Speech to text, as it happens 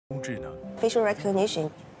Facial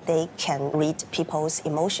recognition, they can read people's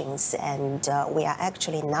emotions, and we are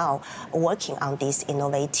actually now working on these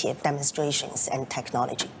innovative demonstrations and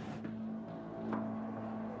technology.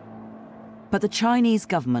 But the Chinese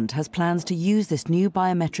government has plans to use this new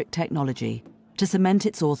biometric technology to cement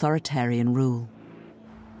its authoritarian rule.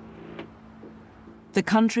 The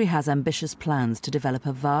country has ambitious plans to develop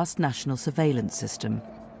a vast national surveillance system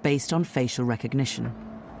based on facial recognition.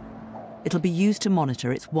 It'll be used to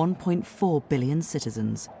monitor its 1.4 billion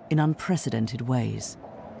citizens in unprecedented ways,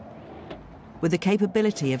 with the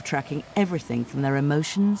capability of tracking everything from their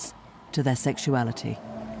emotions to their sexuality.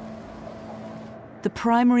 The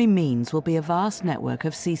primary means will be a vast network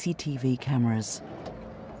of CCTV cameras.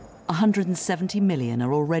 170 million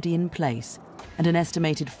are already in place, and an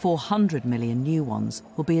estimated 400 million new ones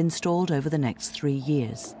will be installed over the next 3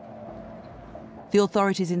 years. The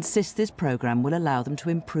authorities insist this program will allow them to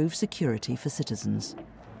improve security for citizens.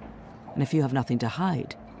 And if you have nothing to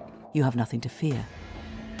hide, you have nothing to fear.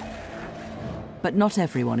 But not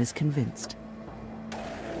everyone is convinced.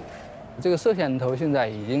 这个摄像头现在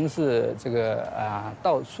已经是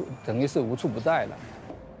到处等于是无处不在了。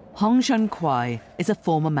 Hong Shenquai is a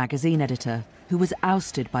former magazine editor who was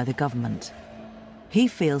ousted by the government. He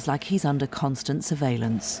feels like he's under constant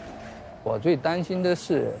surveillance. 我最担心的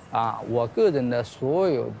是我个人的所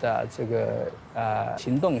有的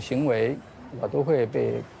行动行为，我都会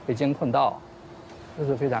被监控到，这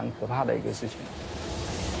是非常可怕的一个事情。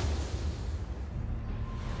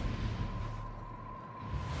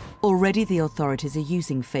 Already the authorities are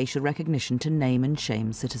using facial recognition to name and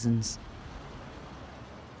shame citizens,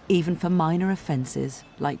 even for minor offences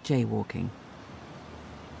like jaywalking.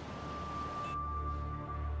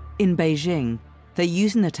 In Beijing, they're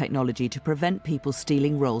using the technology to prevent people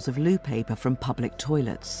stealing rolls of loo paper from public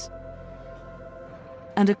toilets.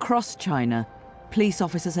 And across China, police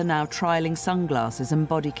officers are now trialling sunglasses and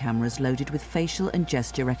body cameras loaded with facial and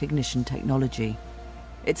gesture recognition technology.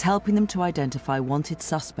 It's helping them to identify wanted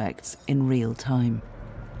suspects in real time.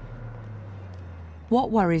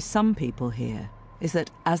 What worries some people here is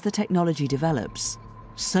that as the technology develops,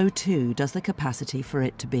 so too does the capacity for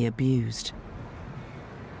it to be abused.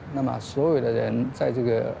 那么，所有的人在这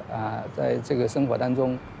个生活当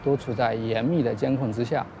中都处在严密的监控之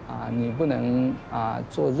下你不能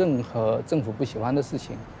做任何政府不喜欢的事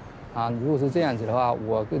情如果是这样子的话，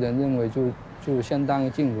我个人认为就相当于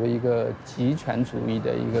进入一个极权主义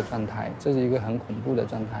的一个状态，这是一个很恐怖的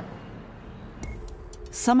状态。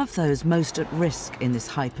 Some of those most at risk in this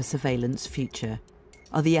hyper-surveillance future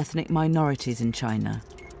are the ethnic minorities in China.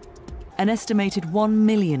 An estimated 1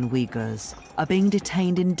 million Uyghurs are being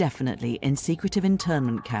detained indefinitely in secretive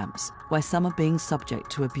internment camps where some are being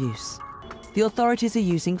subject to abuse. The authorities are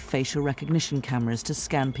using facial recognition cameras to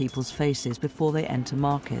scan people's faces before they enter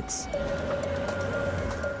markets.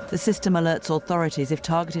 The system alerts authorities if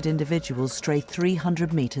targeted individuals stray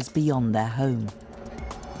 300 metres beyond their home.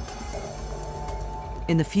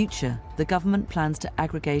 In the future, the government plans to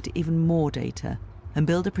aggregate even more data and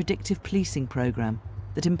build a predictive policing programme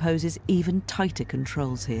that imposes even tighter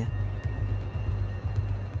controls here.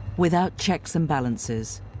 Without checks and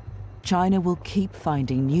balances, China will keep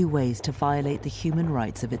finding new ways to violate the human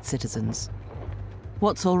rights of its citizens.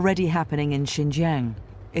 What's already happening in Xinjiang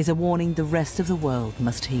is a warning the rest of the world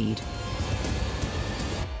must heed.